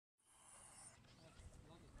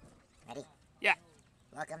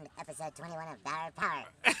Welcome to episode 21 of Power Power.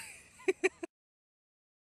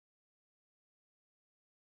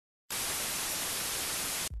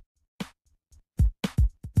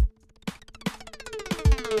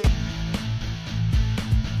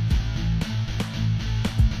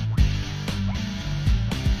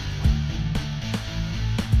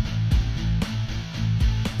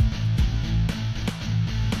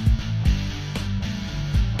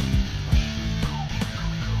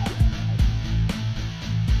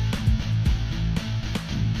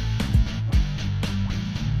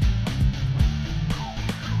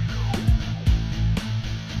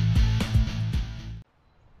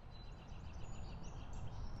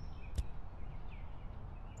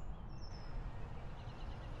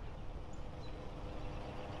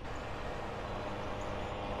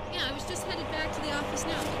 Yeah, I was just headed back to the office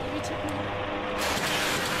now. Let me check my...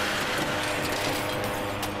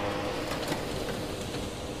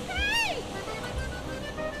 Hey!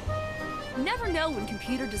 Never know when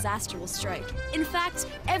computer disaster will strike. In fact,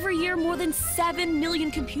 every year more than 7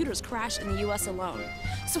 million computers crash in the US alone.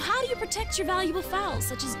 So how do you protect your valuable files,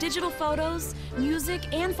 such as digital photos,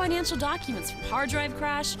 music, and financial documents from hard drive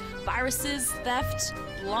crash, viruses, theft,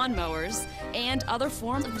 lawnmowers, and other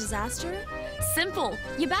forms of disaster? Simple.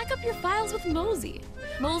 You back up your files with Mozy.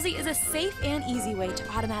 Mozy is a safe and easy way to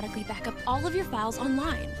automatically back up all of your files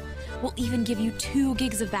online. We'll even give you 2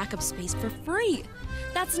 gigs of backup space for free.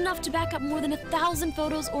 That's enough to back up more than 1,000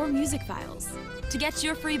 photos or music files. To get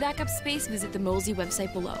your free backup space, visit the Mozy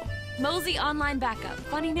website below. Mozy Online Backup.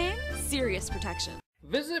 Funny name? Serious protection.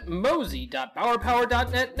 Visit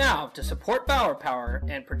mozy.bowerpower.net now to support Bower Power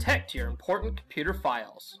and protect your important computer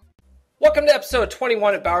files. Welcome to episode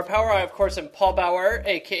 21 of Bower Power. I, of course, am Paul Bauer,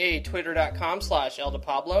 aka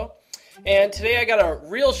twitter.com/eldapablo. And today I got a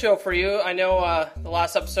real show for you. I know the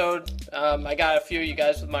last episode I got a few of you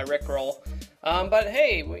guys with my Rickroll. But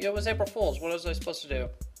hey, it was April Fool's. What was I supposed to do?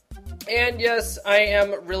 And yes, I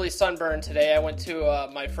am really sunburned today. I went to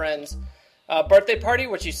my friend's birthday party,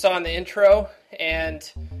 which you saw in the intro, and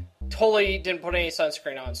totally didn't put any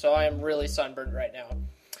sunscreen on, so I am really sunburned right now.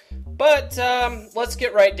 But let's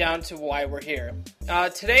get right down to why we're here.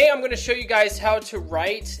 Today I'm going to show you guys how to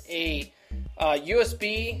write a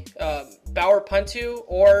USB PowerPuntu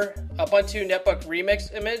or Ubuntu Netbook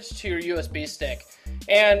Remix image to your USB stick.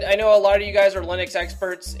 And I know a lot of you guys are Linux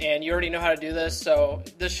experts and you already know how to do this, so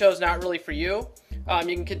this show's not really for you.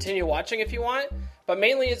 You can continue watching if you want, but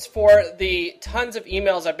mainly it's for the tons of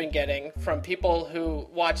emails I've been getting from people who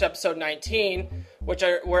watch episode 19,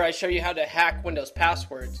 where I show you how to hack Windows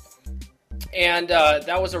passwords. And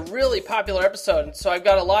that was a really popular episode, so I've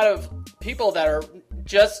got a lot of people that are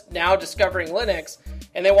just now discovering Linux,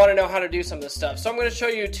 and they want to know how to do some of this stuff. So I'm going to show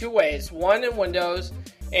you 2 ways, one in Windows,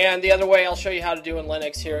 and the other way I'll show you how to do in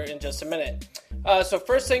Linux here in just a minute. So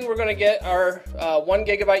first thing, we're going to get our 1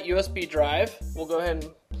 gigabyte USB drive. We'll go ahead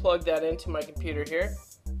and plug that into my computer here,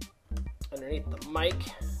 underneath the mic.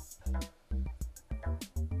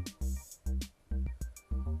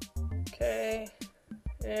 Okay,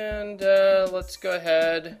 and let's go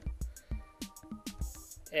ahead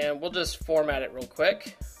and we'll just format it real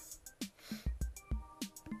quick.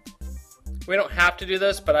 We don't have to do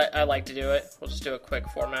this, but I like to do it. We'll just do a quick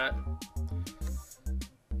format.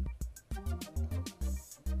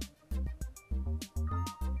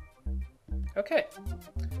 Okay.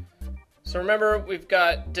 So remember, we've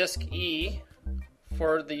got disk E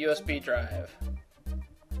for the USB drive.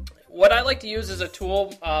 What I like to use is a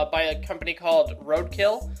tool by a company called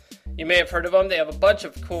Roadkill. You may have heard of them. They have a bunch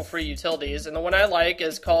of cool free utilities, and the one I like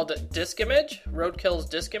is called Disk Image, Roadkill's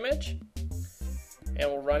Disk Image. And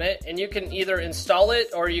we'll run it, and you can either install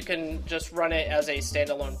it or you can just run it as a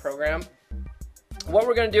standalone program. What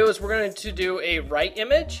we're going to do is we're going to do a write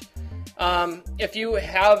image. If you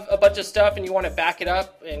have a bunch of stuff and you want to back it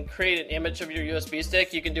up and create an image of your USB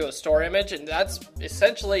stick, you can do a store image, and that's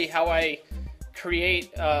essentially how I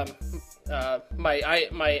create my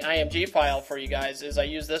IMG file for you guys. Is I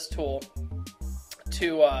use this tool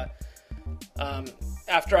to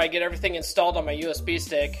after I get everything installed on my USB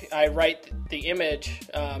stick, I write the image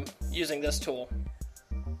using this tool.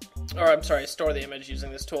 Or I'm sorry, store the image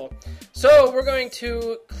using this tool. So we're going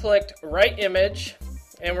to click Write Image,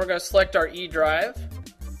 and we're going to select our E drive.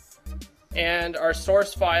 And our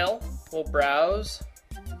source file, we'll browse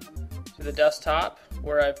to the desktop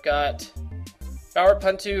where I've got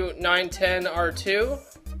PowerPuntu 910 R2.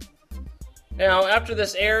 Now after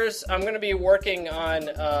this airs, I'm going to be working on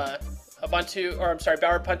PowerPuntu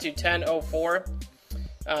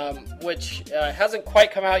 10.04, which hasn't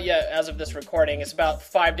quite come out yet as of this recording. It's about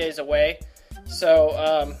 5 days away.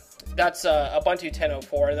 So that's Ubuntu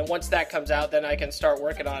 10.04, and then once that comes out, then I can start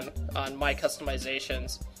working on my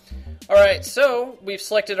customizations. Alright, so we've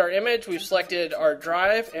selected our image, we've selected our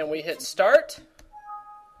drive, and we hit start.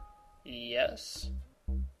 Yes.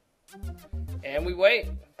 And we wait.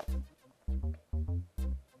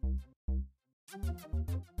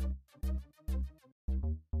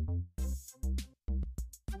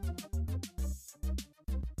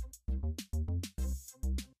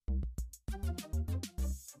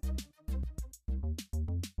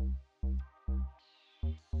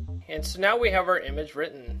 And so now we have our image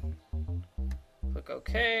written. Click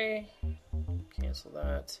OK, cancel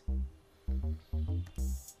that,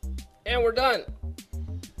 and we're done.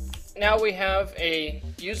 Now we have a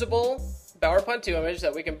usable PowerPoint 2 image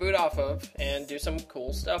that we can boot off of and do some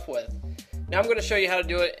cool stuff with. Now I'm going to show you how to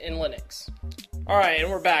do it in Linux. Alright, and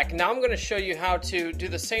we're back. Now I'm going to show you how to do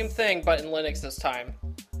the same thing but in Linux this time.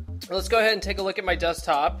 Let's go ahead and take a look at my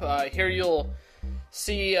desktop. Here you'll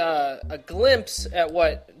see a glimpse at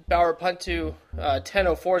what PowerPoint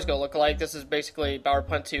 10.04 is going to look like. This is basically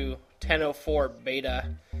PowerPoint 10.04 beta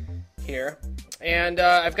here. And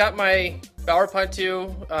I've got my PowerPoint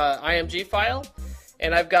 2 IMG file,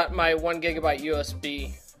 and I've got my 1 gigabyte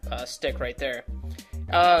USB stick right there.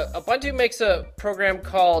 Ubuntu makes a program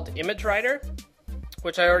called Image Writer,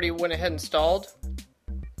 which I already went ahead and installed.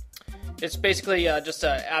 It's basically just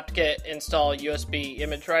an apt-get install USB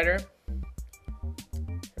image writer.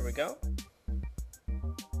 Here we go.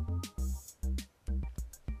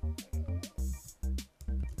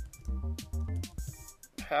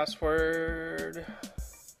 Password.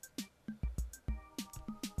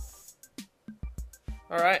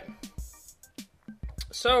 All right.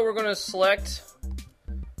 So we're going to select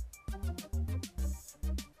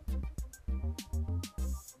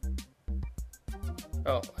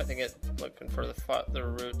I think it's looking for the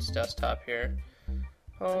roots desktop here.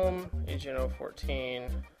 Home, AGNO 14,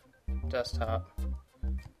 desktop.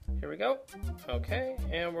 Here we go. Okay,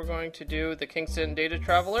 and we're going to do the Kingston Data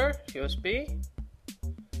Traveler, USB.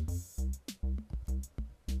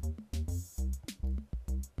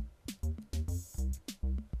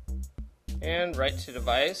 And write to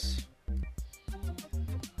device.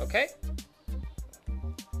 Okay.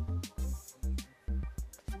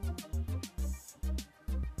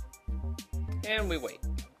 And we wait.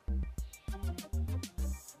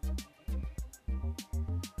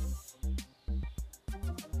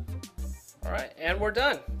 Alright, and we're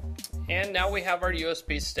done. And now we have our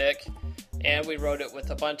USB stick, and we wrote it with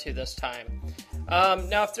Ubuntu this time.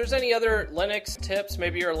 Now, if there's any other Linux tips,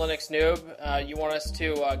 maybe you're a Linux noob, you want us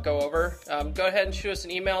to go over, go ahead and shoot us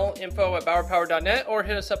an email, info@bowerpower.net, or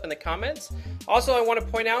hit us up in the comments. Also, I want to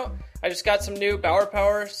point out, I just got some new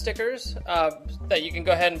BowerPower stickers that you can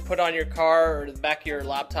go ahead and put on your car or the back of your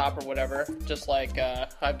laptop or whatever, just like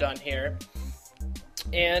I've done here.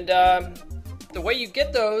 And the way you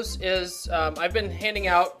get those is I've been handing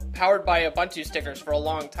out Powered by Ubuntu stickers for a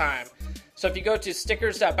long time. So if you go to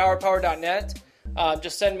stickers.bowerpower.net,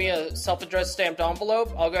 just send me a self-addressed stamped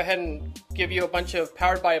envelope. I'll go ahead and give you a bunch of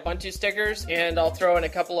Powered by Ubuntu stickers, and I'll throw in a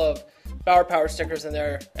couple of BowerPower stickers in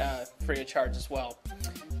there free of charge as well.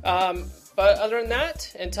 But other than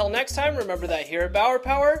that, until next time, remember that here at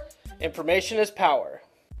BowerPower, information is power.